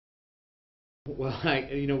Well,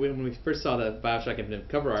 when we first saw the Bioshock Infinite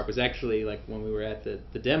cover art was actually like when we were at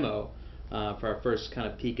the demo for our first kind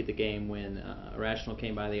of peek at the game when Irrational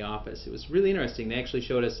came by the office. It was really interesting. They actually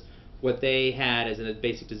showed us what they had as a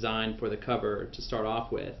basic design for the cover to start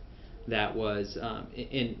off with. That was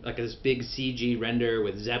in like this big CG render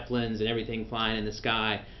with zeppelins and everything flying in the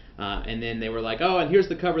sky. And then they were like, oh, and here's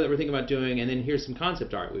the cover that we're thinking about doing, and then here's some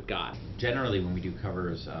concept art we've got. Generally, when we do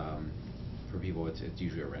covers for people, it's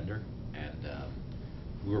usually a render. And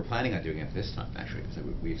we were planning on doing it this time, actually,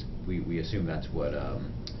 because we assume that's what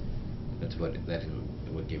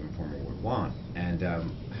Gameinformer would want. And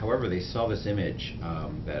however, they saw this image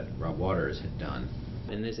that Rob Waters had done,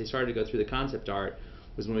 and as they started to go through the concept art,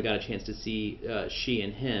 was when we got a chance to see She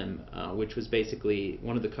and Him, which was basically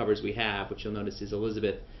one of the covers we have, which you'll notice is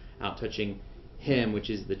Elizabeth out touching him,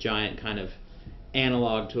 which is the giant kind of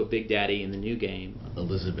analog to a Big Daddy in the new game.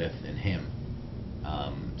 Elizabeth and him.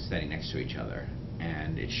 Standing next to each other,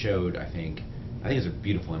 and it showed. I think it's a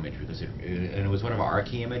beautiful image because it was one of our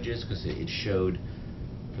key images because it showed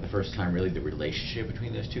for the first time really the relationship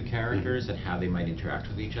between those two characters and how they might interact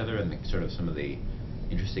with each other and sort of some of the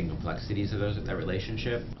interesting complexities of that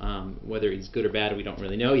relationship. Whether he's good or bad, we don't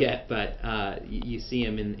really know yet, but you see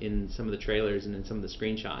him in some of the trailers and in some of the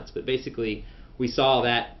screenshots. But basically, we saw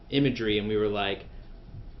that imagery and we were like,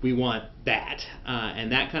 we want that,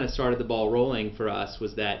 and that kind of started the ball rolling for us.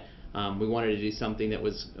 Was that we wanted to do something that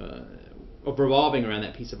was revolving around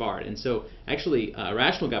that piece of art. And so actually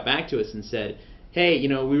Irrational got back to us and said, hey,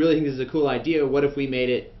 we really think this is a cool idea. What if we made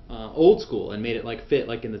it old school and made it like fit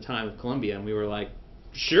like in the time of Columbia? And we were like,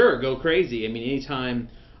 sure, go crazy. I mean, anytime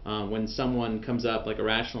when someone comes up like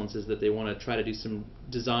Irrational and says that they want to try to do some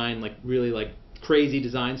design, like really like crazy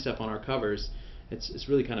design stuff on our covers, it's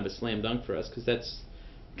really kind of a slam dunk for us, because that's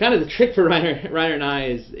kind of the trick for Reiner and I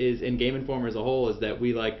is in Gameinformer as a whole, is that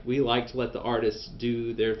we like to let the artists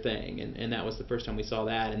do their thing, and that was the first time we saw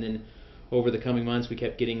that. And then over the coming months we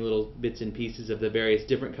kept getting little bits and pieces of the various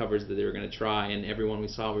different covers that they were going to try, and every one we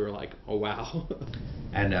saw we were like, oh wow.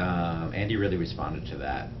 And Andy really responded to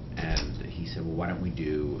that, and he said, well, why don't we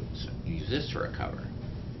use this for a cover?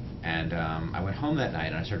 And I went home that night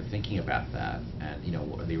and I started thinking about that, and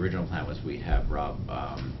the original plan was we have Rob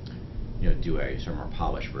do a sort of more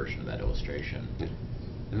polished version of that illustration.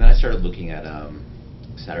 And then I started looking at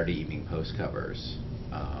Saturday Evening Post covers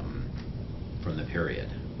from the period,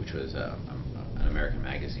 which was an American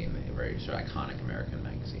magazine, a very sort of iconic American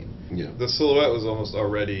magazine. Yeah, the silhouette was almost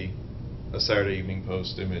already a Saturday Evening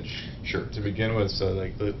Post image, sure, to begin with. So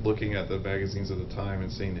like looking at the magazines of the time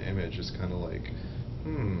and seeing the image is kind of like,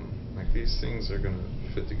 like these things are going to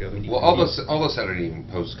fit together. Well, all those Saturday Evening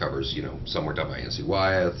Post covers, some were done by N.C.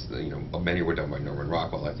 Wyeth, many were done by Norman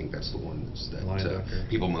Rockwell. I think that's the one that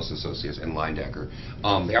people most associate, and Leyendecker.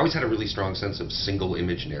 They always had a really strong sense of single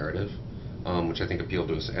image narrative, which I think appealed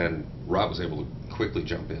to us, and Rob was able to quickly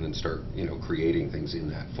jump in and start, creating things in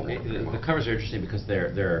that form. The covers are interesting because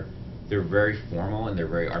they're very formal and they're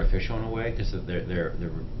very artificial in a way, because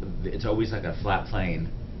it's always like a flat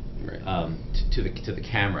plane. Right. To the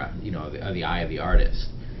camera, the eye of the artist,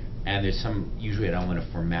 and there's usually an element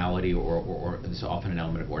of formality, or there's often an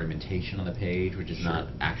element of ornamentation on the page, which is not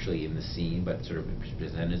actually in the scene, but sort of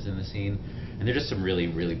presented as in the scene. And they're just some really,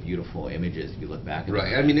 really beautiful images if you look back at them.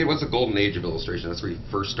 Right. I mean, it was a golden age of illustration. That's where you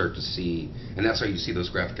first start to see, and that's how you see those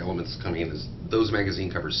graphic elements coming in. Is those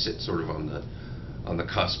magazine covers sit sort of on the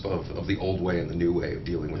cusp of the old way and the new way of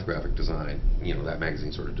dealing with graphic design. That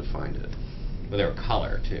magazine sort of defined it. But they were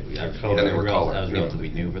color too. That was relatively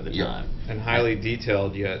new for the time. And highly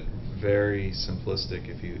detailed, yet very simplistic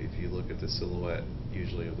if you look at the silhouette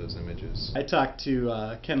usually of those images. I talked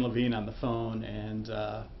to Ken Levine on the phone, and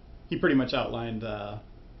he pretty much outlined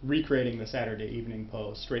recreating the Saturday Evening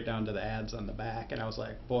Post straight down to the ads on the back. And I was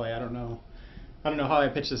like, boy, I don't know how I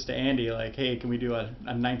pitched this to Andy, like, hey, can we do a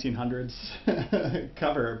 1900s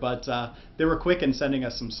cover? But they were quick in sending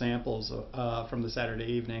us some samples from the Saturday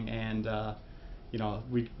Evening, and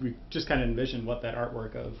we just kind of envisioned what that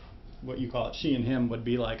artwork of what you call it, She and Him, would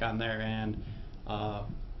be like on there, and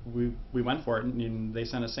we went for it, and they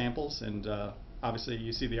sent us samples, and obviously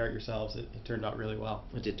you see the art yourselves, it turned out really well.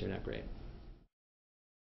 It did turn out great.